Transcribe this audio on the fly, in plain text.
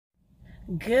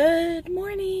Good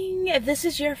morning. If this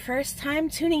is your first time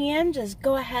tuning in, just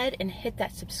go ahead and hit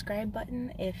that subscribe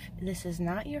button. If this is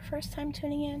not your first time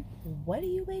tuning in, what are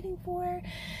you waiting for?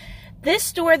 This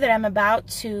store that I'm about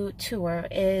to tour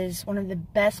is one of the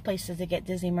best places to get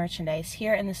Disney merchandise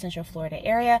here in the Central Florida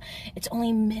area. It's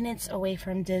only minutes away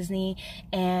from Disney,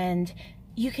 and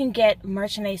you can get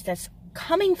merchandise that's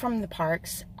coming from the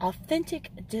parks,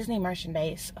 authentic Disney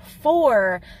merchandise,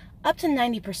 for up to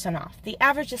 90% off. The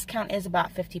average discount is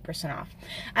about 50% off.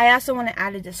 I also want to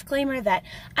add a disclaimer that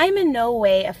I'm in no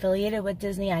way affiliated with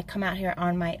Disney. I come out here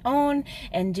on my own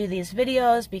and do these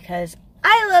videos because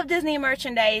I love Disney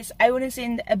merchandise. I want to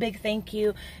send a big thank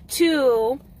you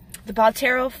to the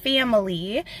Baltero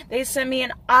family. They sent me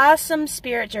an awesome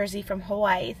Spirit jersey from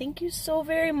Hawaii. Thank you so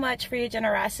very much for your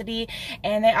generosity.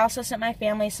 And they also sent my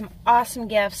family some awesome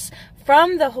gifts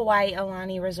from the Hawaii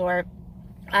Aulani Resort.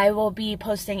 I will be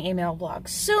posting a mail vlog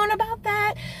soon about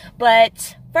that.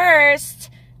 But first,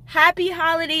 happy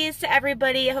holidays to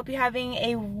everybody. I hope you're having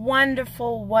a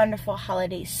wonderful, wonderful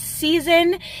holiday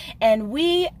season. And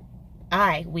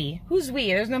who's we?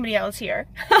 There's nobody else here.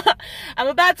 I'm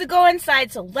about to go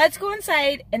inside, so let's go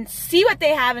inside and see what they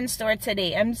have in store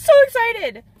today. I'm so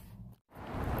excited.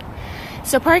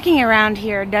 So parking around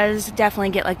here does definitely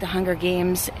get like the Hunger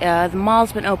Games. The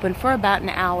mall's been open for about an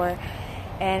hour.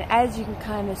 And as you can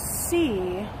kind of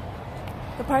see,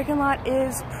 the parking lot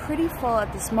is pretty full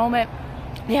at this moment.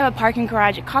 They have a parking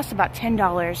garage. It costs about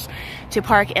 $10 to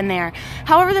park in there.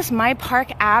 However, this My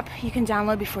Park app you can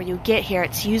download before you get here.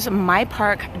 It's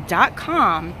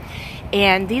usemypark.com.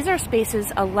 And these are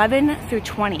spaces 11 through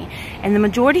 20. And the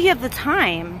majority of the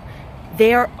time,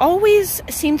 they always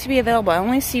seem to be available. I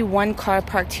only see one car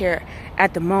parked here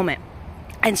at the moment.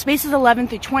 And spaces 11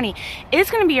 through 20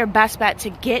 is going to be your best bet to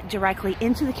get directly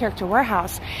into the character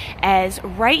warehouse, as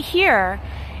right here,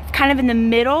 kind of in the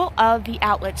middle of the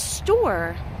outlet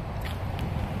store.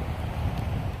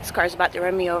 This car's about to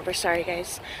run me over, sorry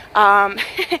guys.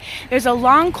 There's a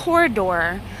long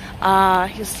corridor.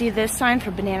 You'll see this sign for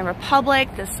Banana Republic,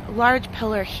 this large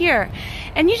pillar here,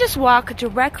 and you just walk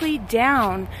directly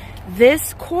down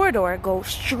this corridor, go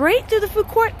straight through the food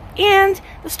court, and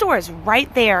the store is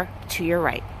right there to your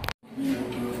right.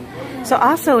 So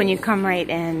also when you come right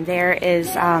in, there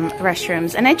is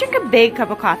restrooms, and I drink a big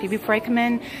cup of coffee before I come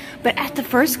in, but at the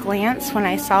first glance, when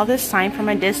I saw this sign from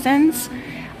a distance,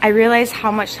 I realized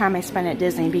how much time I spent at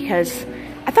Disney, because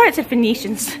I thought it said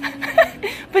Phoenicians.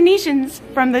 Phoenicians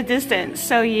from the distance,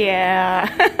 so yeah.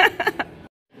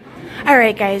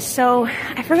 Alright guys, so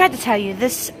I forgot to tell you,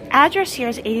 this address here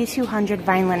is 8200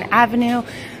 Vineland Avenue.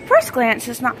 First glance,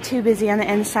 it's not too busy on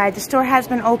the inside. The store has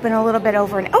been open a little bit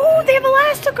over oh, they have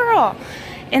Elastigirl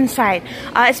inside.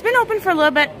 It's been open for a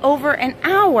little bit over an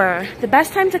hour. The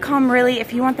best time to come, really,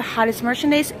 if you want the hottest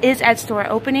merchandise, is at store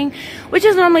opening, which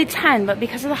is normally 10, but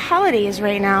because of the holidays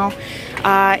right now,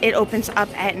 it opens up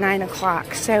at 9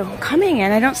 o'clock. So coming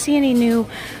in, I don't see any new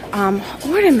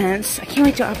ornaments. I can't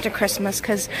wait till after Christmas,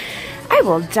 because I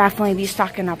will definitely be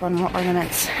stocking up on more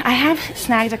ornaments. I have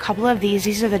snagged a couple of these.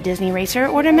 These are the Disney Racer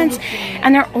ornaments,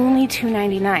 and they're only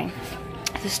 $2.99.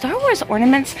 The Star Wars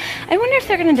ornaments, I wonder if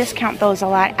they're going to discount those a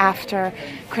lot after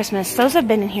Christmas. Those have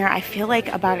been in here, I feel like,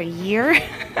 about a year.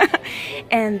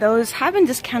 And those have been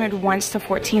discounted once to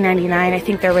 $14.99. I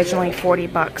think they're originally 40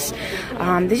 bucks.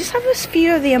 They just have this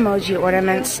few of the emoji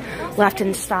ornaments left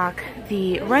in stock.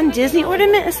 The Run Disney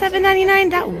ornament is $7.99.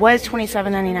 That was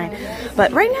 $27.99.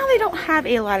 But right now they don't have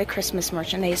a lot of Christmas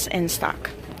merchandise in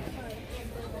stock.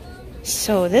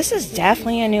 So this is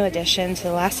definitely a new addition to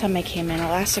the last time I came in.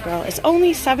 Elastigirl is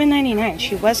only $7.99.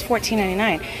 She was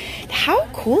 $14.99. How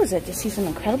cool is it to see some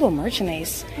incredible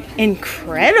merchandise?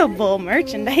 Incredible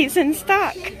merchandise in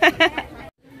stock.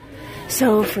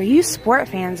 So for you sport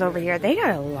fans over here, they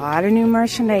got a lot of new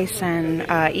merchandise and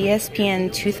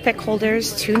ESPN toothpick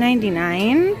holders,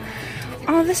 $2.99.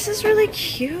 Oh, this is really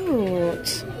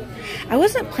cute. I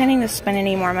wasn't planning to spend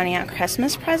any more money on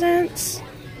Christmas presents.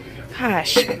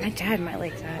 Gosh, my dad might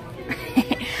like that.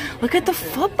 Look at the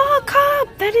football cup.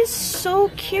 That is so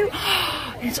cute.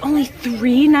 It's only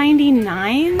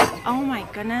 $3.99. Oh my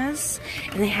goodness.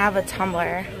 And they have a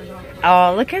tumbler.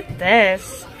 Oh, look at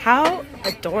this. How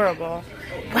adorable.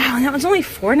 Wow, and that was only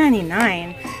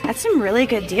 $4.99. That's some really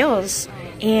good deals.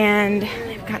 And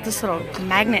they've got this little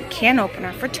magnet can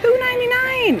opener for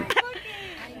 $2.99.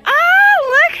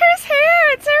 Look who's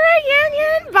here! It's Sarah,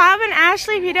 Yan, Bob, and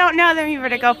Ashley. If you don't know them, you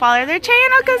better go follow their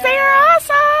channel because they are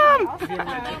awesome!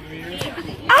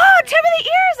 Oh, Timothy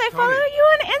Ears! I follow you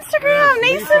on Instagram.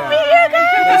 Nice to meet you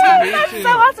guys! That's so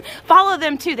awesome. Follow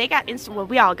them too. They got well,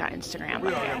 we all got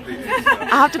Instagram. I'll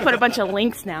have to put a bunch of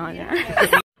links now in there.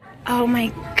 Oh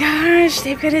my gosh,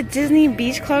 they've got a Disney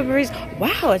Beach Club.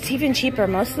 Wow, it's even cheaper.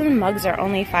 Most of the mugs are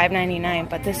only $5.99,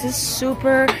 but this is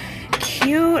super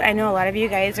cute. I know a lot of you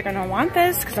guys are gonna want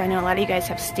this because I know a lot of you guys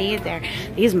have stayed there.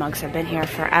 These mugs have been here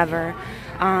forever.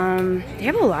 They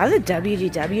have a lot of the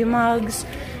WDW mugs.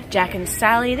 Jack and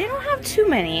Sally, they don't have too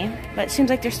many, but it seems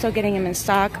like they're still getting them in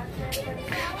stock.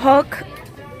 Hook,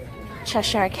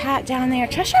 Cheshire Cat down there.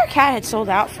 Cheshire Cat had sold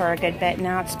out for a good bit.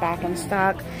 Now it's back in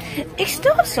stock. They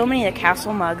still have so many of the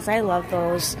castle mugs. I love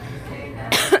those.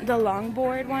 The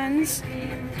longboard ones.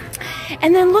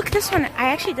 And then look, this one. I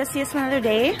actually did see this one the other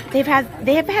day. They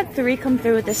have had 3 come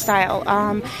through with this style.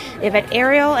 They've had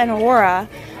Ariel and Aurora,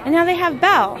 and now they have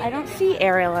Belle. I don't see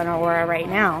Ariel and Aurora right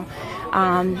now.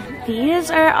 These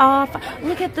are off.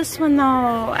 Look at this one though.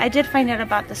 I did find out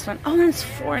about this one. Oh, it's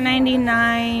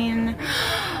 $4.99.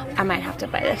 I might have to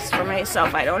buy this for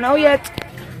myself. I don't know yet.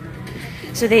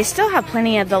 So they still have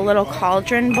plenty of the little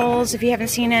cauldron bowls. If you haven't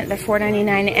seen it, they're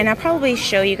 $4.99. And I'll probably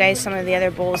show you guys some of the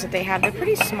other bowls that they have. They're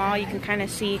pretty small. You can kind of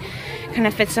see, kind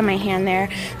of fits on my hand there.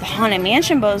 The Haunted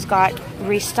Mansion bowls got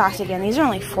restocked again. These are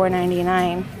only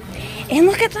 $4.99. And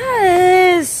look at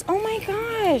this. Oh my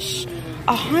gosh.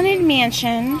 A Haunted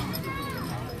Mansion.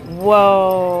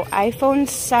 Whoa. iPhone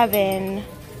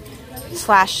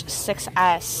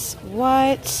 7/6S.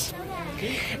 What?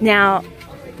 Now,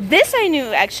 this I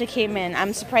knew actually came in.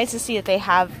 I'm surprised to see that they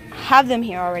have them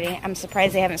here already. I'm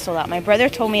surprised they haven't sold out. My brother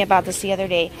told me about this the other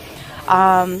day.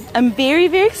 I'm very,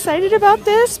 very excited about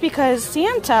this because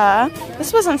Santa,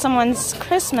 this was on someone's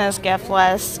Christmas gift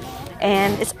list,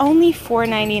 and it's only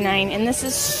 $4.99, and this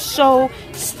is so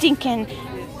stinking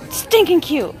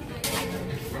cute.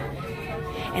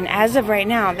 And as of right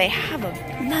now, they have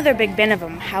another big bin of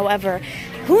them. However,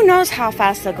 who knows how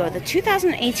fast they'll go. The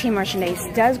 2018 merchandise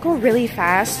does go really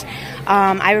fast.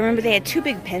 I remember they had 2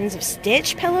 big pins of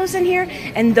Stitch pillows in here,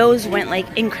 and those went like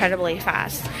incredibly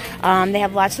fast. They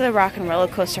have lots of the Rock and Roller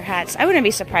Coaster hats. I wouldn't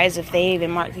be surprised if they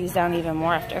even mark these down even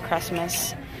more after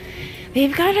Christmas.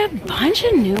 They've got a bunch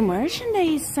of new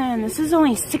merchandise, and this is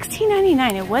only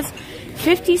 $16.99. It was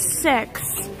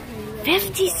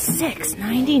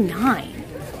 $56.99.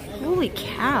 Holy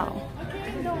cow.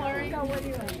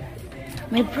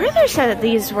 My brother said that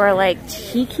these were like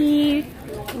tiki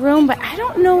room, but I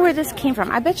don't know where this came from.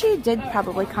 I bet you it did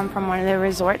probably come from one of the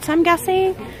resorts, I'm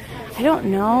guessing. I don't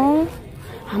know.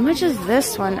 How much is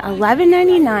this one?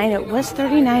 $11.99. It was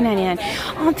 $39.99.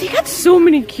 Oh, they got so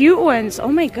many cute ones. Oh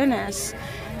my goodness.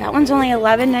 That one's only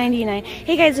 $11.99.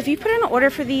 Hey guys, if you put in an order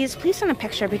for these, please send a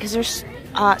picture because there's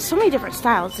so many different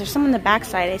styles. There's some on the back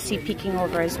side I see peeking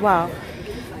over as well.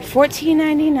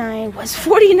 $14.99 was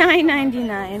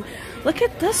 $49.99. Look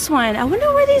at this one. I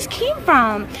wonder where these came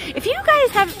from. If you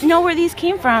guys know where these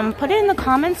came from, put it in the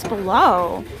comments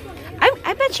below.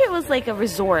 I bet you it was like a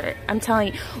resort. I'm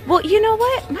telling you. Well, you know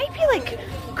what? It might be like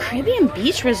Caribbean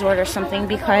Beach Resort or something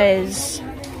because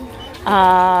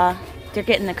they're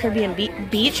getting the Caribbean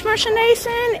Beach merchandise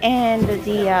in and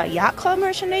the Yacht Club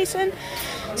merchandise in.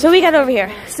 So we got over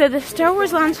here. So the Star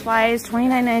Wars Lounge Fly is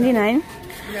 $29.99.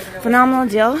 Phenomenal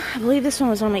deal. I believe this one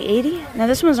was only $80. Now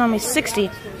this one was only $60.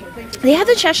 They had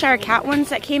the Cheshire Cat ones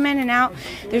that came in and out.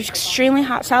 They're extremely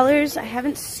hot sellers. I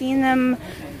haven't seen them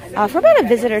for about a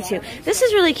visit or 2. This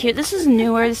is really cute. This is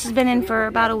newer. This has been in for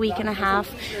about a week and a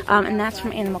half, and that's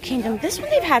from Animal Kingdom. This one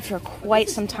they've had for quite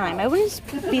some time. I wouldn't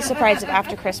be surprised if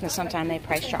after Christmas sometime they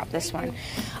price drop this one.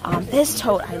 This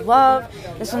tote I love.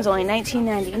 This one's only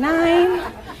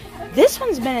 $19.99. This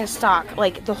one's been in stock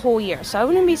like the whole year, so I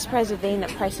wouldn't be surprised if they end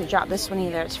up price to drop this one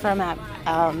either. It's from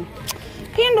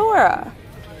Pandora.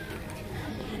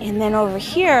 And then over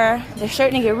here, they're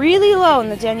starting to get really low in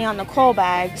the Danielle Nicole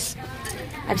bags.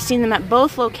 I've seen them at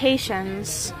both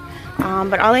locations,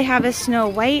 but all they have is Snow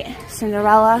White,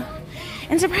 Cinderella,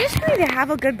 and surprisingly they have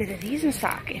a good bit of these in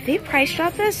stock. If they price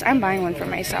drop this, I'm buying one for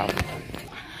myself.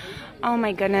 Oh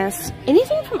my goodness.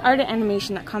 Anything from Art and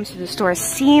Animation that comes to the store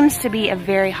seems to be a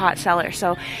very hot seller.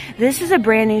 So this is a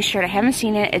brand new shirt. I haven't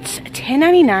seen it. It's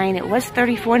 $10.99. It was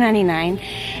 $34.99.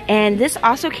 And this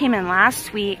also came in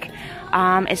last week.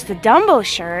 It's the Dumbo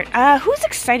shirt. Who's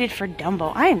excited for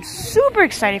Dumbo? I am super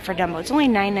excited for Dumbo. It's only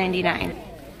 $9.99.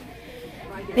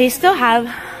 They still have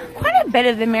quite a bit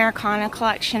of the Americana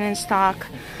collection in stock.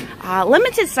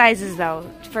 Limited sizes though,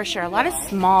 for sure. A lot of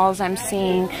smalls I'm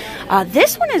seeing.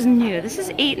 This one is new. This is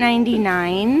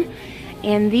 $8.99.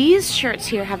 And these shirts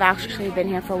here have actually been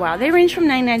here for a while. They range from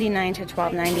 $9.99 to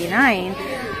 $12.99.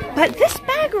 But this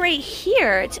bag right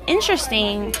here, it's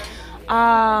interesting.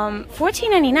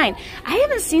 $14.99. I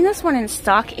haven't seen this one in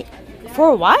stock for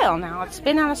a while now. It's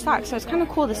been out of stock, so it's kind of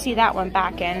cool to see that one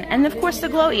back in. And of course the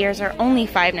glow ears are only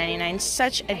 $5.99.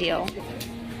 Such a deal.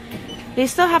 They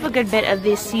still have a good bit of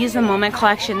the Seize the Moment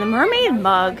collection. The mermaid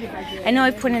mug, I know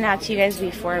I've pointed out to you guys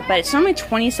before, but it's only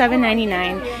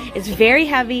 $27.99. It's very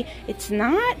heavy. It's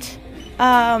not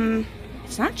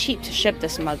cheap to ship,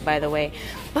 this mug, by the way,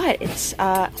 but it's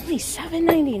only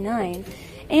 $7.99.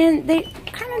 And they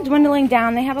kind of dwindling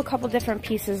down. They have a couple different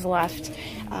pieces left.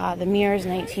 The mirror is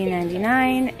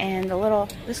 $19.99, and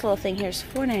this little thing here is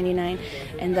 $4.99,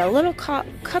 and the little cup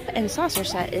and saucer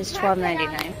set is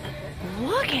 $12.99.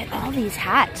 Look at all these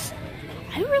hats.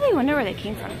 I really wonder where they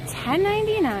came from.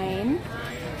 $10.99.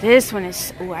 This one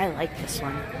is, oh, I like this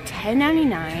one.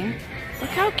 $10.99. Look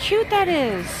how cute that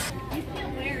is.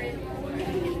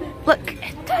 Look,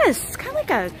 it does. It's kind of like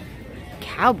a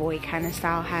cowboy kind of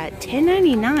style hat.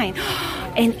 $10.99.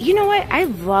 And you know what? I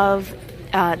love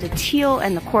the teal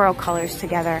and the coral colors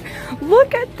together.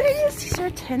 Look at these. These are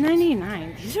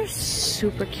 $10.99. These are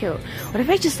super cute. What if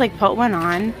I just like put one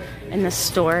on in the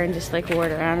store and just like wore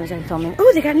it around as I'm filming?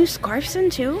 Oh, they got new scarves in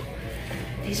too.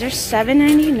 These are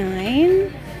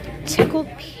 $7.99. Tickled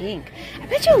pink. I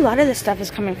bet you a lot of this stuff is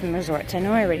coming from resorts. I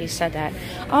know I already said that.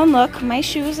 Oh, and look, my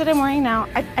shoes that I'm wearing now.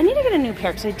 I need to get a new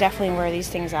pair because I definitely wear these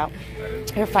things out.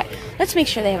 They're fine. Let's make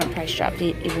sure they haven't price dropped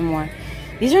even more.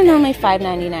 These are normally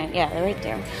 $5.99. Yeah, they're right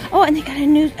there. Oh, and they got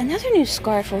another new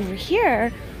scarf over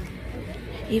here.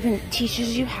 Even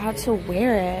teaches you how to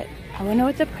wear it. I wonder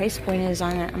what the price point is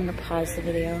on it. I'm gonna pause the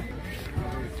video.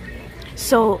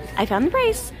 So I found the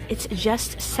price. It's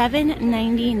just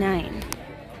 $7.99.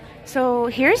 So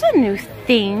here's a new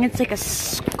thing. It's like a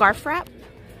scarf wrap,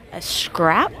 a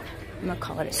scrap. I'm gonna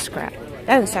call it a scrap.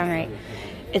 That doesn't sound right.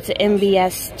 It's an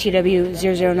MBS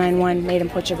TW0091 made in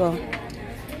Portugal.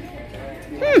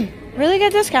 Really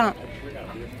good discount.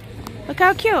 Look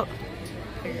how cute.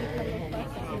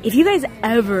 If you guys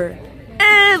ever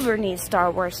need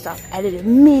Star Wars stuff at an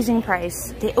amazing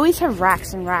price, they always have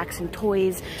racks and racks and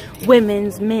toys,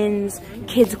 women's, men's,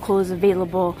 kids' clothes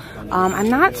available. I'm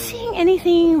not seeing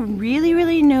anything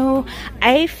really new.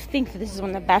 I think that this is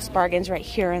one of the best bargains right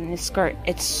here in this skirt.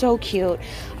 It's so cute.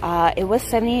 It was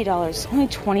 $78, only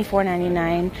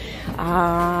 $24.99.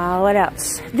 What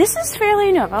else? This is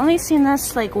fairly new. I've only seen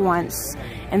this like once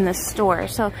in the store,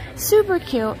 so super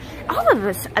cute. All of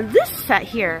this set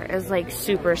here is like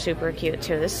super cute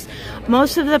too.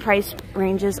 Most of the price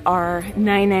ranges are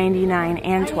 $9.99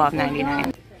 and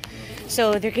 $12.99.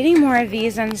 So they're getting more of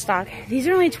these in stock. These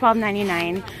are only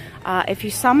 $12.99. If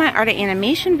you saw my Art of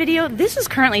Animation video, this is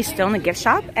currently still in the gift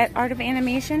shop at Art of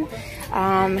Animation.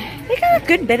 They got a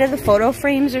good bit of the photo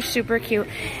frames are super cute.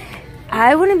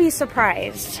 I wouldn't be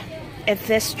surprised if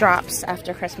this drops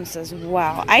after Christmas as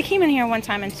well. I came in here one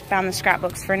time and found the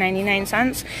scrapbooks for 99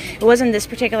 cents. It wasn't this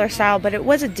particular style, but it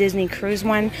was a Disney Cruise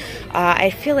one. I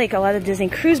feel like a lot of Disney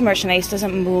Cruise merchandise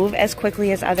doesn't move as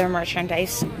quickly as other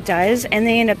merchandise does, and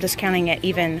they end up discounting it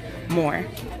even more.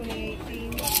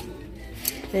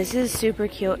 This is super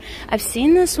cute. I've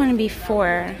seen this one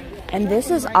before, and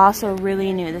this is also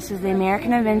really new. This is the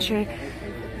American Adventure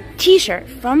t-shirt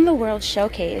from the World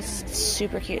Showcase. It's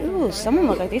super cute. Ooh, someone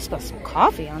looked like they spilled some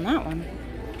coffee on that one.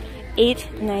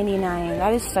 $8.99.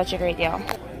 That is such a great deal.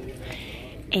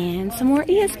 And some more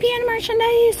ESPN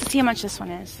merchandise. Let's see how much this one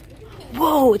is.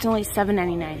 Whoa, it's only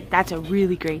 $7.99. That's a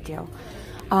really great deal.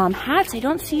 Hats, I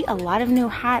don't see a lot of new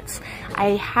hats. I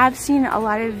have seen a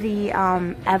lot of the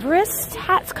Everest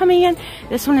hats coming in.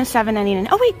 This one is $7.99.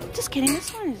 Oh wait, just kidding.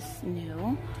 This one is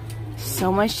new.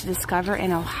 So much to discover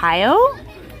in Ohio.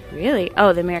 Really?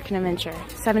 Oh, the American Adventure,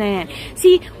 $7.99.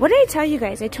 See, what did I tell you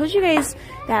guys? I told you guys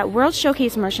that World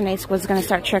Showcase merchandise was going to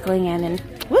start trickling in, and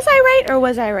was I right or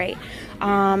was I right?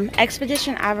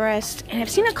 Expedition Everest, and I've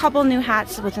seen a couple new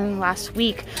hats within the last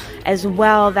week as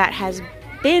well that has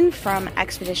been from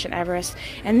Expedition Everest,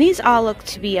 and these all look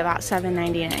to be about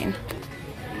 $7.99.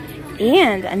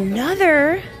 And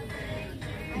another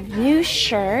new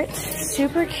shirt,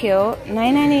 super cute,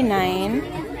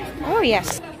 $9.99. Oh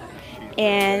yes.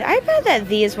 And I bet that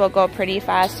these will go pretty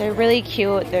fast. They're really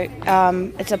cute.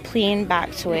 It's a plain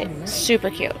back to it. Super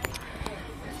cute.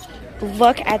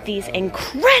 Look at these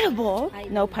incredible,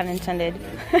 no pun intended,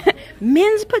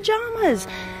 men's pajamas.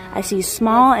 I see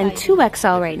small and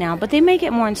 2XL right now, but they may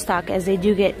get more in stock as they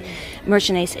do get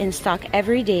merchandise in stock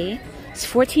every day. It's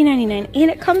 $14.99,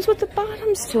 and it comes with the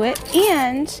bottoms to it.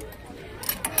 And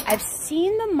I've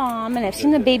seen the mom and I've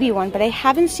seen the baby one, but I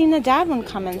haven't seen the dad one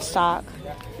come in stock.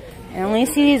 I only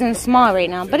see these in small right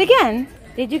now, but again,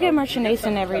 they do get merchandise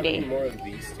in every day.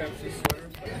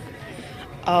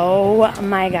 Oh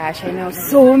my gosh, I know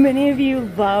so many of you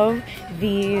love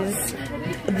these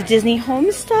the Disney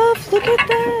home stuff. Look at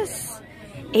this.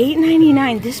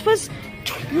 $8.99. This was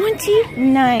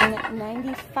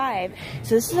 $29.95.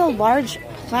 So this is a large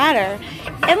platter.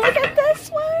 And look at this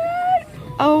one.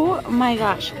 Oh my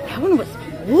gosh. That one was,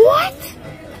 what?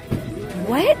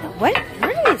 What? Where did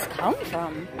these come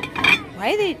from?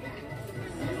 Why are they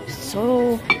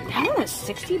so, that one was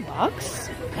 60 bucks?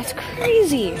 That's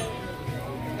crazy.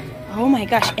 Oh my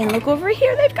gosh. And look over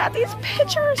here. They've got these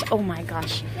pictures. Oh my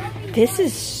gosh. This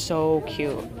is so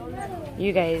cute.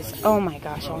 You guys, oh my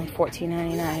gosh, only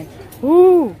 $14.99.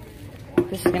 Ooh,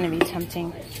 this is gonna be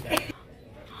tempting.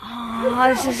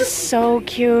 Oh, this is so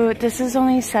cute. This is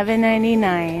only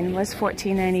 $7.99. Was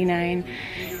 $14.99.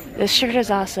 This shirt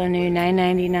is also new,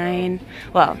 $9.99.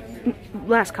 Well,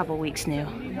 last couple weeks new.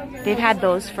 They've had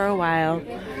those for a while.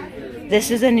 This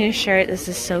is a new shirt. This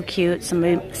is so cute.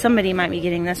 Somebody might be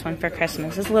getting this one for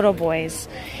Christmas. It's little boys.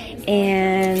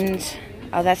 And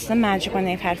oh, that's the magic one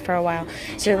they've had for a while.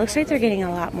 So it looks like they're getting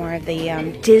a lot more of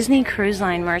the Disney Cruise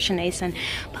Line merchandise.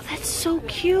 But that's so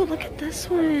cute. Look at this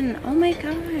one. Oh my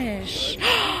gosh.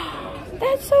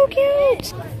 That's so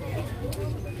cute.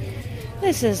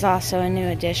 This is also a new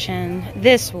addition.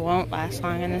 This won't last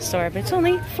long in the store, but it's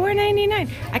only $4.99.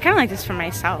 I kind of like this for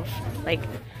myself. Like,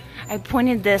 I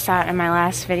pointed this out in my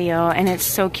last video, and it's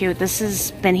so cute. This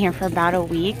has been here for about a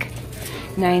week.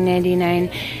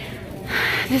 $9.99.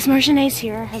 This merchandise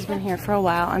here has been here for a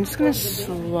while. I'm just gonna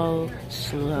slowly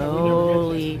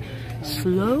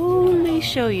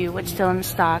show you what's still in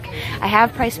stock. I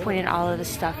have price pointed all of this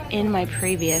stuff in my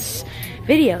previous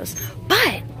videos,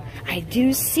 but I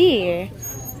do see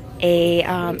a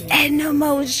Edna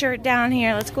Mode shirt down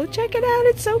here. Let's go check it out.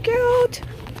 It's so cute.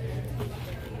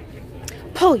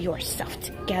 Pull yourself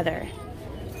together.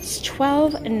 It's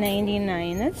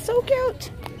 $12.99. That's so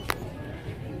cute.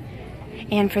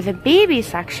 And for the baby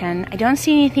section, I don't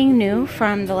see anything new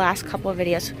from the last couple of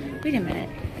videos. Wait a minute.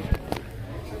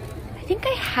 I think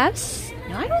I have.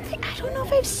 No, I don't know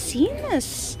if I've seen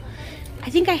this. I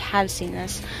think I have seen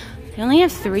this. They only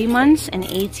have 3 months and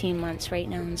 18 months right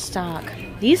now in stock.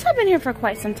 These have been here for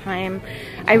quite some time.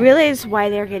 I realize why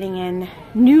they're getting in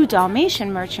new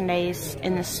Dalmatian merchandise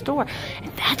in the store.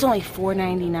 And that's only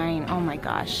 $4.99. Oh my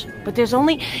gosh. But there's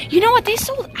only, you know what? They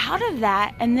sold out of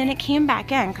that and then it came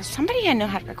back in because somebody I know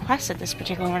had requested this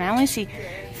particular one. I only see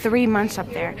 3 months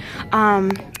up there.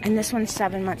 And this one's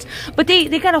 7 months. But they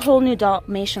got a whole new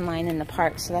Dalmatian line in the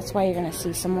park, so that's why you're gonna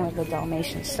see some more of the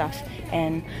Dalmatian stuff.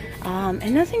 And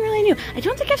nothing really new. I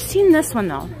don't think I've seen this one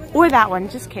though. Or that one,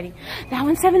 just kidding. That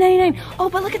one's $7.99. Oh,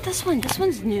 but look at this one. This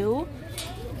one's new.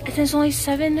 It says only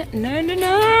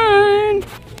 $7.99.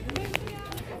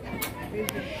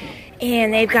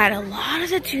 And they've got a lot of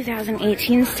the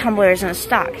 2018's tumblers in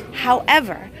stock.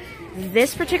 However,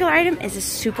 this particular item is a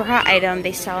super hot item.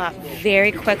 They sell out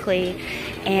very quickly,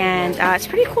 and it's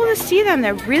pretty cool to see them.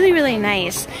 They're really, really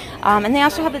nice. And they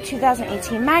also have the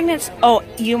 2018 magnets. Oh,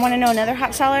 you want to know another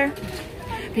hot seller?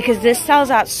 Because this sells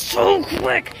out so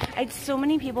quick. I had so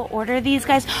many people order these,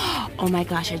 guys. Oh my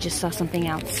gosh, I just saw something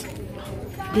else.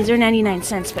 These are 99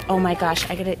 cents, but oh my gosh,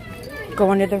 I gotta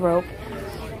go under the rope.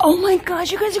 Oh my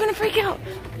gosh, you guys are gonna freak out.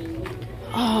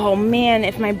 Oh man,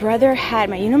 if my brother had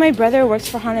you know my brother works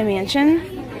for Haunted Mansion,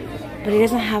 but he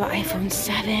doesn't have an iPhone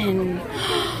 7.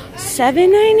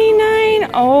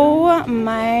 $7.99. Oh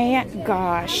my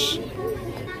gosh.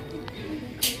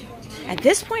 At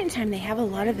this point in time, they have a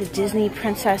lot of the Disney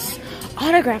Princess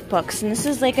autograph books, and this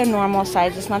is like a normal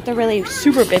size. It's not the really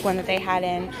super big one that they had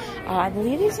in. I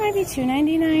believe these might be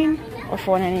 $2.99 or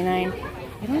 $4.99.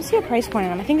 I don't see a price point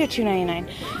on them. I think they're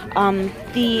 $2.99.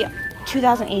 The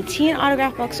 2018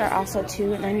 autograph books are also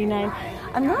 $2.99.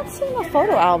 I'm not seeing the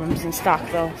photo albums in stock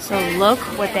though. So look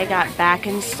what they got back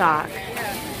in stock.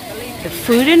 The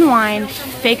Food and Wine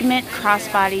Figment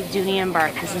Crossbody Dooney and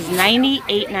Bark. This is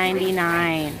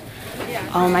 $98.99.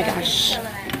 Oh my gosh.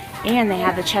 And they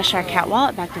have the Cheshire Cat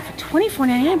wallet back there for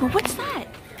 $24.99. But what's that?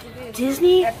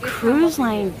 Disney Cruise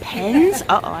Line pens?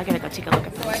 Uh-oh, I gotta go take a look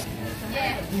at this.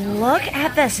 Look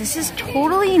at this. This is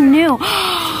totally new.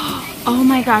 Oh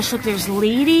my gosh, look, there's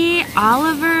Lady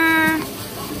Oliver.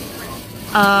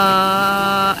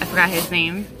 I forgot his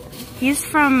name. He's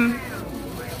from,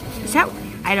 is that,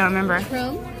 I don't remember.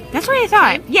 That's what I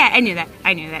thought. Yeah, I knew that.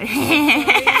 I knew that.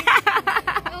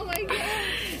 Oh my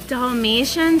god.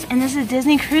 Dalmatians, and this is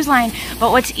Disney Cruise Line.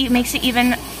 But what makes it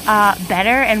even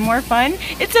better and more fun,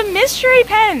 it's a mystery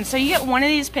pen. So you get one of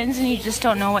these pens and you just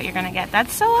don't know what you're gonna get.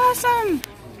 That's so awesome.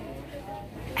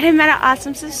 I met an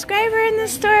awesome subscriber in the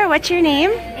store. What's your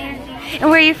name? Angie. And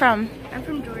where are you from? I'm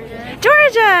from Georgia.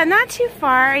 Georgia, not too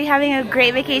far. Are you having a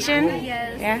great vacation?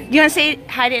 Yes. Yeah. Do you want to say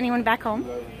hi to anyone back home?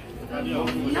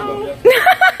 No.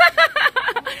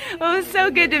 Well, it was so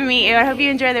good to meet you. I hope you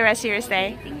enjoy the rest of your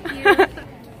stay. Thank you.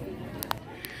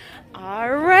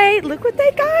 Alright, look what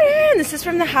they got in. This is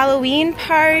from the Halloween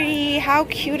party. How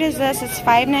cute is this? It's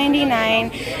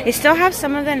 $5.99. They still have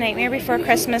some of the Nightmare Before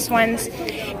Christmas ones.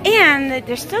 And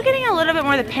they're still getting a little bit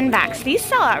more of the pin backs. These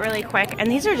sell out really quick, and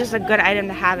these are just a good item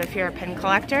to have if you're a pin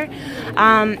collector.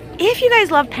 If you guys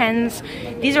love pins,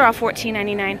 these are all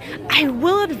 $14.99. I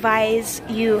will advise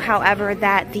you, however,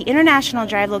 that the International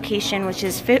Drive location, which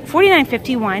is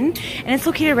 4951, and it's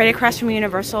located right across from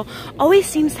Universal, always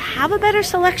seems to have a better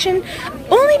selection,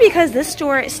 only because this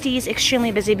store stays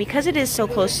extremely busy because it is so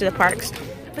close to the parks.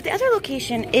 But the other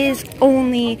location is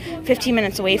only 15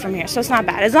 minutes away from here, so it's not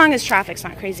bad, as long as traffic's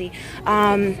not crazy.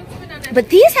 But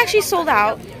these actually sold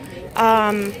out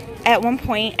at one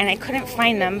point, and I couldn't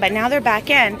find them, but now they're back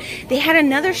in. They had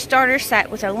another starter set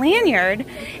with a lanyard,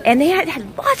 and they had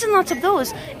lots and lots of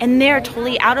those, and they're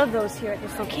totally out of those here at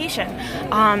this location.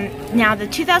 Now the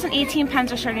 2018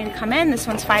 pens are starting to come in. This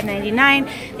one's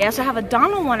 $5.99. They also have a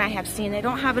Donald one I have seen. They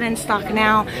don't have it in stock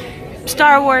now.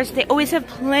 Star Wars, they always have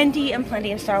plenty and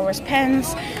plenty of Star Wars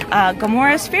pens.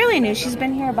 Gamora's fairly new. She's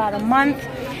been here about a month.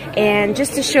 And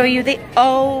just to show you, they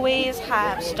always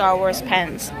have Star Wars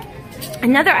pens.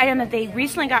 Another item that they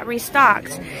recently got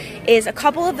restocked is a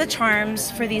couple of the charms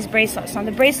for these bracelets. Now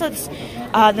the bracelets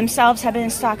themselves have been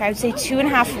in stock, I would say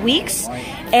 2.5 weeks,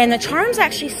 and the charms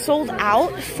actually sold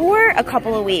out for a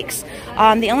couple of weeks.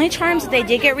 The only charms that they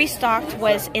did get restocked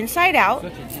was Inside Out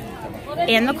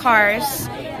and the Cars,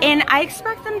 and I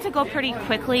expect them to go pretty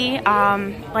quickly.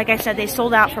 Like I said, they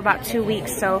sold out for about 2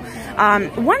 weeks. So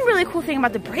one really cool thing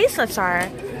about the bracelets are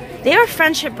they are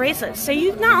friendship bracelets, so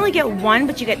you not only get one,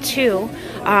 but you get two.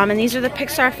 And these are the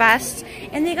Pixar Fest,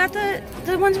 and they got the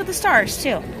ones with the stars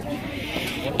too.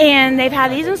 And they've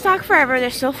had these in stock forever. They're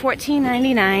still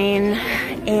 $14.99.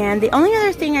 And the only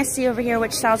other thing I see over here,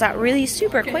 which sells out really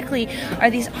super quickly, are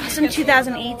these awesome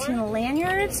 2018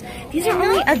 lanyards. These are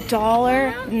only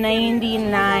 $1.99,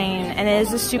 and it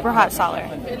is a super hot seller.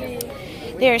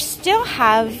 They still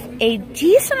have a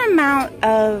decent amount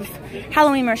of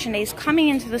Halloween merchandise coming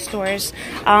into the stores.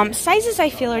 Sizes I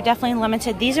feel are definitely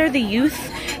limited. These are the youth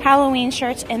Halloween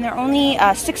shirts, and they're only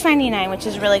 $6.99, which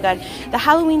is really good. The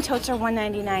Halloween totes are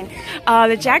 $1.99.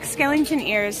 The Jack Skellington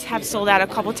ears have sold out a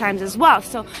couple times as well,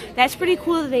 so that's pretty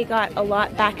cool that they got a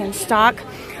lot back in stock.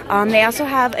 They also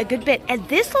have a good bit at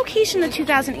this location, the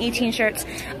 2018 shirts.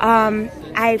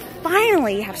 I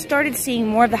finally have started seeing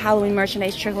more of the Halloween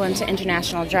merchandise trickle into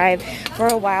International Drive. For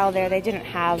a while there, they didn't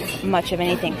have much of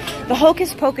anything. The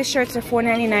Hocus Pocus shirts are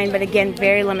 $4.99, but again,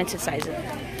 very limited sizes.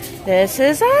 This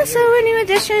is also a new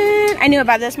addition. I knew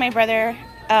about this. My brother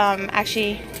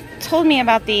actually told me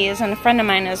about these, and a friend of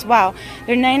mine as well.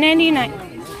 They're $9.99.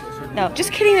 No,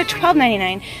 just kidding, they're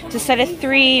 $12.99. It's a set of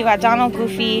 3. You got Donald,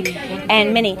 Goofy,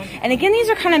 and Minnie. And again, these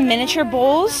are kind of miniature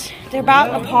bowls. They're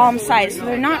about a palm size, so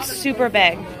they're not super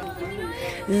big.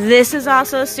 This is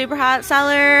also a super hot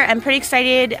seller. I'm pretty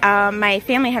excited. My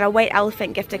family had a white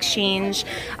elephant gift exchange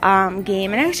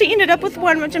game, and I actually ended up with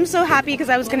one, which I'm so happy because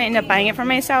I was going to end up buying it for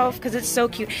myself because it's so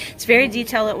cute. It's very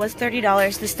detailed. It was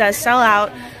 $30. This does sell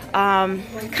out.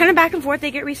 Kind of back and forth.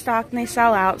 They get restocked and they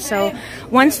sell out. So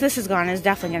once this is gone, it's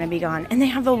definitely going to be gone. And they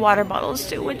have the water bottles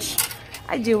too, which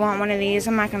I do want one of these.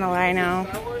 I'm not going to lie now.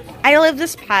 I love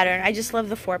this pattern. I just love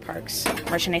the 4 parks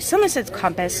merchandise. Someone says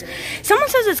compass. Someone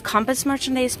says it's compass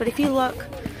merchandise, but if you look,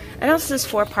 it also says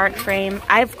 4 park frame.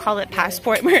 I've called it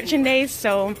passport merchandise,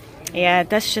 so yeah,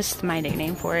 that's just my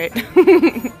nickname for it.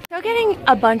 So getting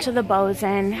a bunch of the bows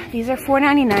in. These are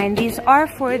 $4.99. These are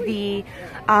for the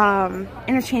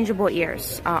interchangeable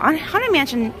ears. On Haunted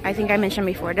Mansion, I think I mentioned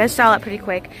before, it does sell out pretty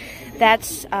quick.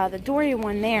 That's the Dory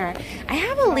one there. I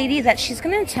have a lady that she's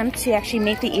going to attempt to actually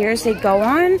make the ears they go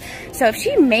on. So if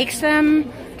she makes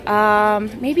them,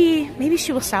 maybe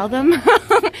she will sell them.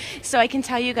 So I can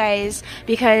tell you guys,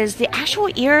 because the actual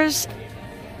ears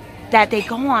that they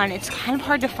go on, it's kind of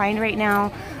hard to find right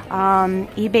now.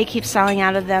 eBay keeps selling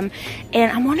out of them,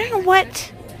 and I'm wondering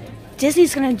what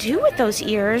Disney's gonna do with those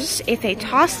ears, if they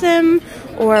toss them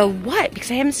or what,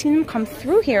 because I haven't seen them come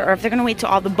through here, or if they're gonna wait till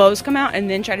all the bows come out and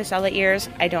then try to sell the ears.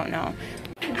 I don't know.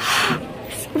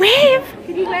 Wave!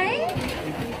 Can you wave?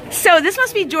 So this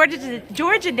must be Georgia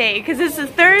Day, because it's the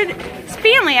 3rd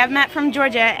family I've met from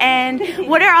Georgia. And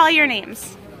what are all your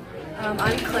names? I'm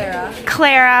Clara.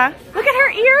 Clara. Look at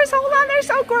her ears. Hold on, they're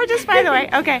so gorgeous, by the way.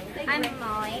 Okay. I'm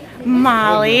Molly.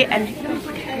 Molly and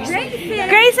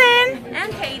Grayson.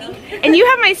 And Katie. And you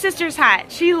have my sister's hat.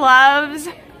 She loves,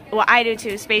 well, I do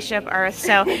too, Spaceship Earth.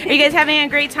 So are you guys having a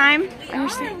great time?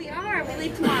 We are. We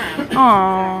leave tomorrow.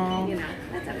 Aww. You know,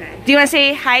 that's okay. Do you want to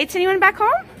say hi to anyone back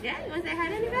home? Yeah, you want to say hi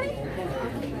to anybody?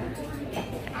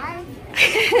 Hi.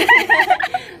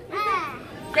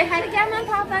 Say hi to Grandma and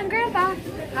Papa and Grandpa.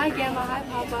 Hi Grandma, hi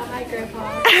Papa, hi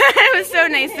Grandpa. It was so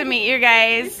nice to meet you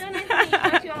guys. It's so nice to meet you. I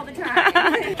watch you all the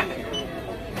time.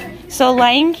 So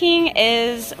Lion King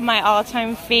is my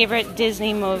all-time favorite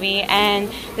Disney movie, and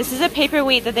this is a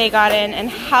paperweight that they got in,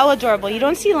 and how adorable. You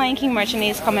don't see Lion King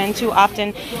merchandise come in too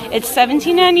often. It's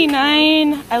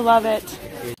 $17.99. I love it.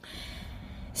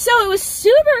 So it was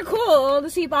super cool to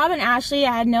see Bob and Ashley.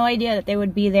 I had no idea that they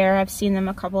would be there. I've seen them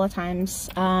a couple of times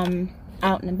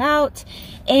out and about.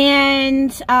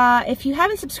 And if you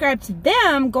haven't subscribed to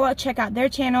them, go out check out their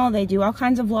channel. They do all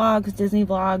kinds of vlogs, Disney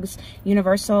vlogs,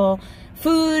 Universal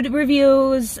food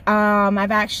reviews. I've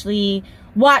actually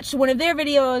watched one of their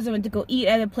videos. I went to go eat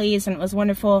at a place and it was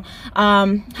wonderful.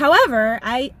 However,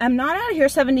 I'm not out here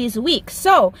 7 days a week.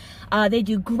 So they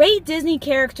do great Disney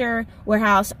character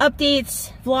warehouse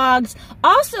updates, vlogs.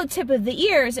 Also, tip of the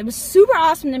ears, it was super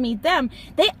awesome to meet them.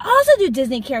 They also do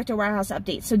Disney character warehouse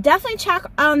updates. So definitely check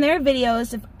on their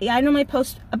videos. I normally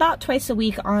post about twice a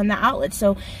week on the outlet.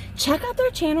 So check out their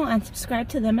channel and subscribe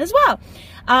to them as well.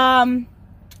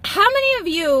 How many of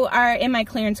you are in my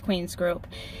Clearance Queens group?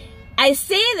 I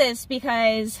say this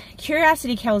because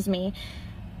curiosity kills me.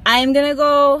 I'm gonna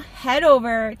go head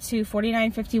over to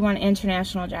 4951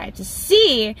 International Drive to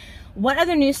see what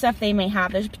other new stuff they may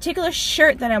have. There's a particular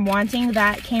shirt that I'm wanting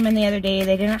that came in the other day.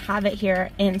 They didn't have it here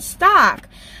in stock.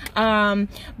 But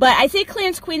I say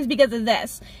Clearance Queens because of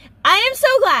this. I am so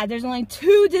glad there's only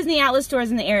 2 Disney outlet stores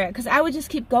in the area, because I would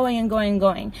just keep going and going and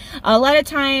going. A lot of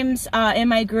times in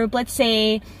my group, let's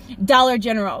say Dollar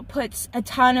General puts a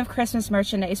ton of Christmas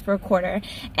merchandise for $1,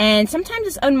 and sometimes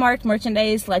it's unmarked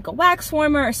merchandise like a wax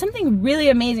warmer or something really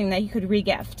amazing that you could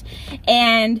regift.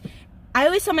 And I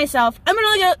always tell myself, I'm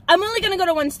only gonna go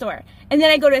to one store. And then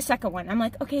I go to a second one. I'm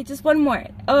like, okay, just one more.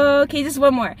 Okay, just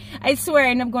one more. I swear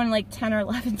I end up going to like 10 or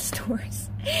 11 stores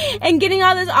and getting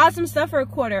all this awesome stuff for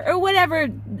 $1 or whatever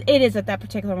it is at that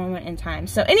particular moment in time.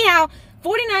 So anyhow,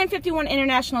 4951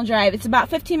 International Drive. It's about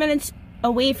 15 minutes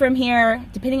away from here,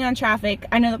 depending on traffic.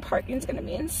 I know the parking is gonna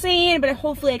be insane, but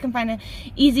hopefully I can find an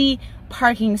easy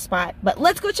parking spot. But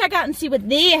let's go check out and see what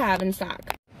they have in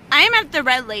stock. I am at the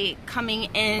red light coming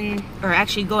in, or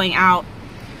actually going out,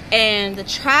 and the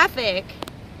traffic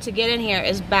to get in here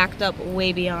is backed up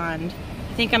way beyond.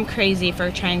 I think I'm crazy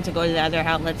for trying to go to the other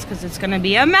outlets because it's gonna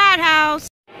be a madhouse.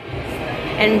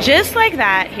 And just like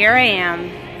that, here I am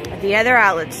at the other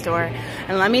outlet store.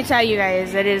 And let me tell you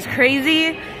guys, it is crazy.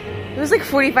 It was like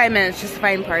 45 minutes just to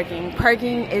find parking.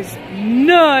 Parking is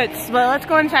nuts. But let's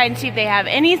go inside and see if they have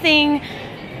anything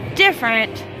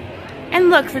different. And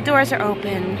look, the doors are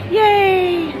open.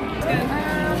 Yay!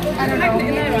 I don't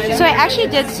know. So I actually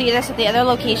did see this at the other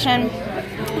location.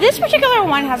 This particular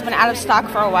one has been out of stock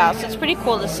for a while, so it's pretty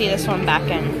cool to see this one back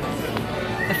in.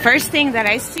 The first thing that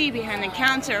I see behind the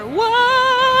counter,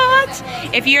 what?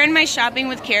 If you're in my shopping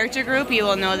with character group, you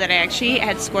will know that I actually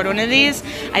had scored one of these.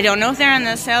 I don't know if they're on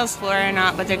the sales floor or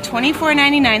not, but they're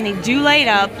 $24.99. They do light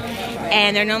up,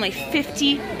 and they're normally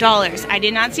 $50. I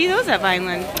did not see those at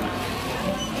Vineland.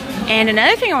 And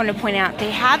another thing I want to point out,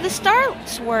 they have the Star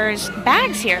Wars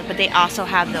bags here, but they also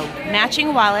have the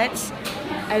matching wallets.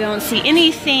 I don't see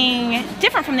anything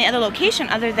different from the other location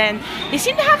other than they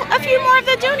seem to have a few more of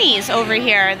the Doonies over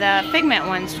here, the Figment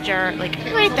ones, which are like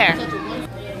right there.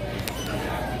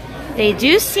 They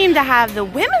do seem to have the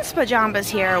women's pajamas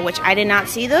here, which I did not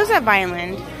see those at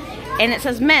Vineland. And it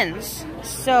says men's.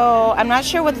 So I'm not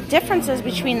sure what the difference is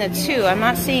between the two. I'm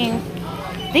not seeing...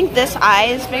 I think this eye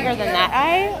is bigger than that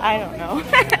eye. I don't know.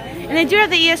 And they do have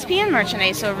the ESPN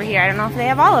merchandise over here. I don't know if they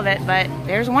have all of it, but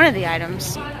there's one of the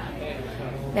items.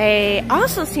 They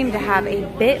also seem to have a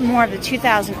bit more of the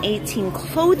 2018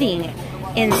 clothing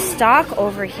in stock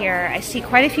over here. I see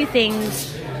quite a few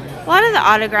things. A lot of the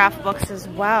autograph books as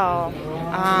well.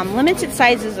 Limited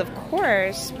sizes, of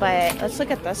course, but let's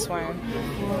look at this one.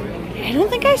 I don't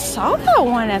think I saw that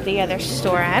one at the other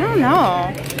store. I don't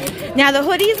know. Now, the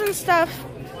hoodies and stuff,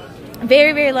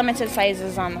 very, very limited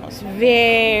sizes on those.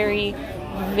 Very,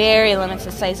 very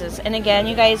limited sizes. And again,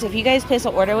 you guys, if you guys place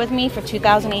an order with me for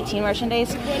 2018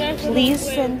 merchandise, please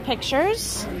send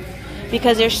pictures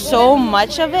because there's so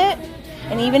much of it.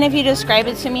 And even if you describe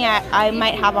it to me, I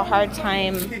might have a hard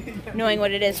time knowing what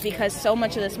it is because so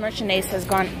much of this merchandise has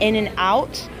gone in and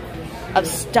out of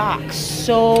stock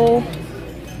so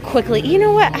quickly. You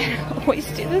know what? I always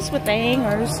do this with the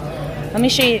hangers. Let me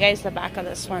show you guys the back of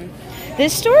this one.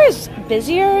 This store is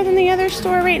busier than the other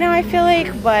store right now, I feel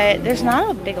like, but there's not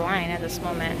a big line at this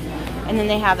moment. And then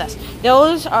they have this.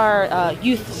 Those are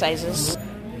youth sizes.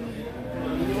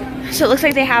 So it looks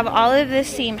like they have all of the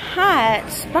same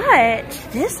hats, but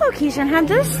this location had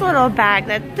this little bag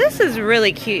this is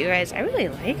really cute, you guys. I really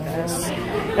like this.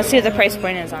 Let's see what the price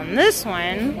point is on this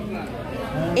one.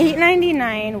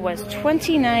 $8.99 was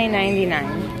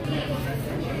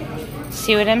 $29.99.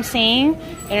 See what I'm saying?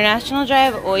 International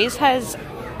Drive always has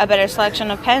a better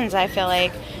selection of pens, I feel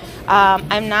like.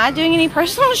 I'm not doing any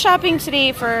personal shopping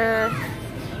today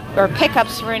or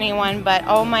pickups for anyone, but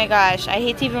oh my gosh, I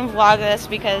hate to even vlog this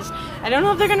because I don't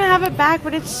know if they're gonna have it back,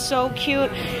 but it's so cute.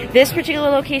 This particular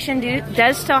location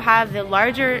does still have the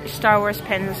larger Star Wars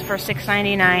pens for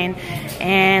 $6.99.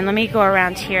 And let me go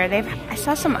around here. I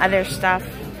saw some other stuff.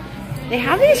 They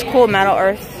have these cool Metal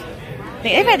Earth.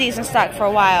 They've had these in stock for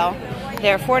a while.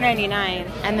 They're $4.99,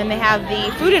 and then they have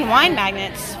the food and wine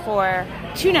magnets for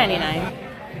 $2.99.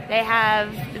 They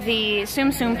have the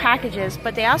Tsum Tsum packages,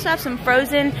 but they also have some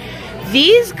frozen.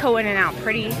 These go in and out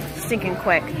pretty stinking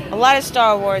quick. A lot of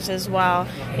Star Wars as well.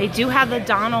 They do have the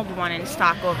Donald one in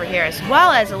stock over here, as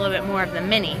well as a little bit more of the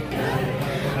mini.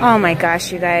 Oh my gosh,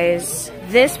 you guys.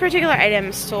 This particular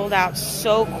item sold out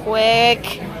so quick.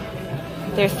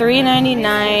 They're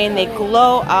 $3.99. They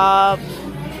glow up.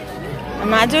 I'm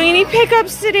not doing any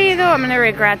pickups today, though. I'm going to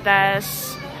regret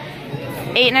this.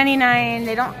 $8.99.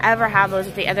 They don't ever have those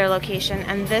at the other location.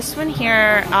 And this one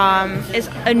here is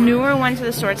a newer one to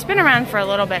the store. It's been around for a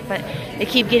little bit, but they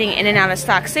keep getting in and out of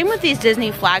stock. Same with these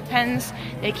Disney flag pens.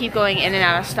 They keep going in and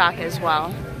out of stock as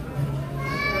well.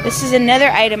 This is another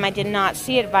item I did not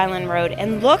see at Vineland Road.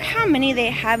 And look how many they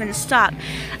have in stock.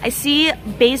 I see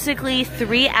basically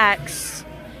 3X,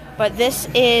 but this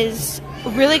is a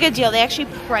really good deal. They actually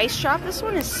price drop. This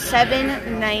one is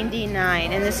 $7.99,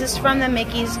 and this is from the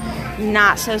Mickey's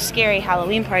Not So Scary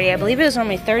Halloween Party. I believe it was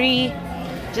only $30.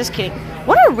 Just kidding.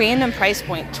 What a random price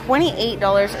point.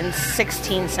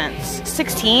 $28.16.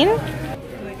 16?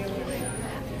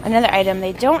 Another item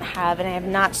they don't have, and I have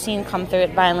not seen come through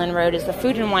at Vineland Road, is the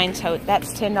food and wine tote.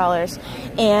 That's $10.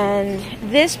 And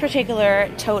this particular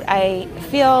tote, I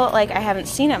feel like I haven't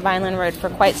seen at Vineland Road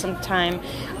for quite some time.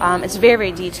 It's very,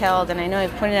 very detailed, and I know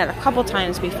I've pointed out a couple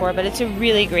times before, but it's a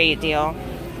really great deal.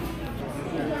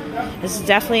 This is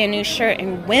definitely a new shirt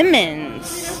in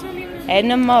women's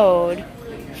Edna Mode,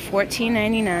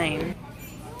 $14.99.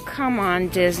 Come on,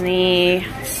 Disney.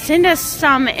 Send us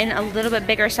some in a little bit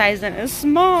bigger size than a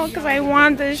small, because I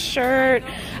want this shirt.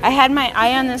 I had my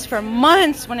eye on this for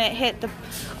months when it hit the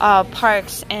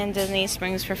parks and Disney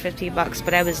Springs for $50,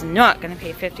 but I was not going to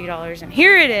pay $50, and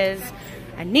here it is.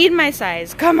 I need my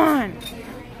size. Come on.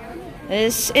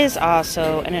 This is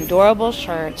also an adorable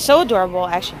shirt. So adorable.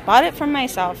 I actually bought it for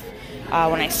myself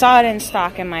when I saw it in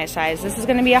stock in my size. This is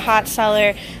going to be a hot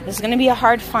seller. This is going to be a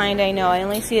hard find, I know. I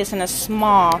only see this in a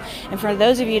small. And for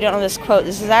those of you who don't know this quote,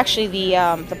 this is actually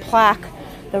the plaque,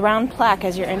 the round plaque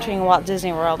as you're entering Walt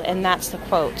Disney World, and that's the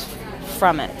quote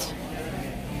from it.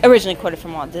 Originally quoted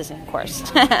from Walt Disney, of course.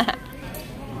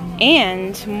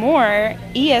 And more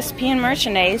ESPN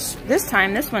merchandise. This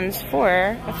time, this one's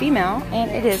for a female, and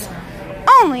it is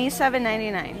only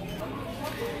 $7.99.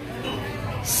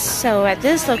 So at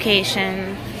this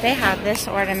location, they have this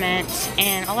ornament,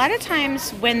 and a lot of times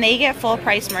when they get full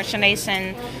price merchandise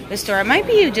in the store, it might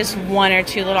be just one or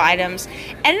two little items,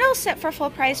 and it'll sit for full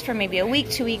price for maybe a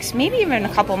week, 2 weeks, maybe even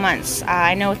a couple months.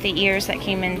 I know with the ears that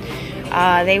came in,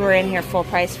 they were in here full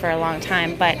price for a long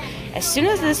time, but as soon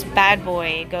as this bad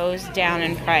boy goes down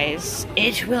in price,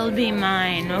 it will be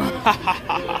mine.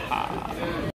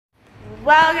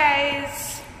 Well,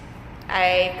 guys,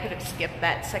 I could have skipped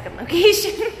that second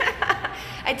location.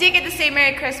 I did get to say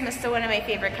Merry Christmas to one of my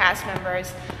favorite cast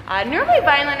members. Normally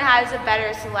Vineland has a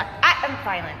better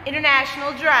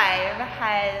International Drive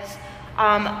has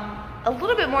a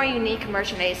little bit more unique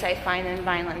merchandise, I find, in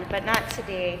Vineland, but not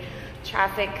today.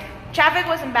 Traffic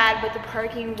wasn't bad, but the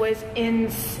parking was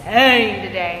insane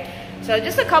today. So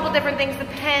just a couple different things. The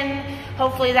pen,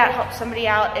 hopefully that helps somebody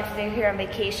out if they're here on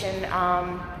vacation.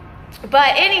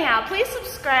 But anyhow, please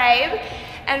subscribe,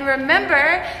 and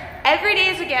remember, every day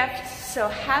is a gift, so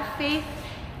have faith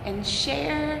and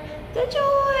share the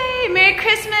joy. Merry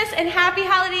Christmas and happy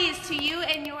holidays to you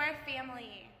and your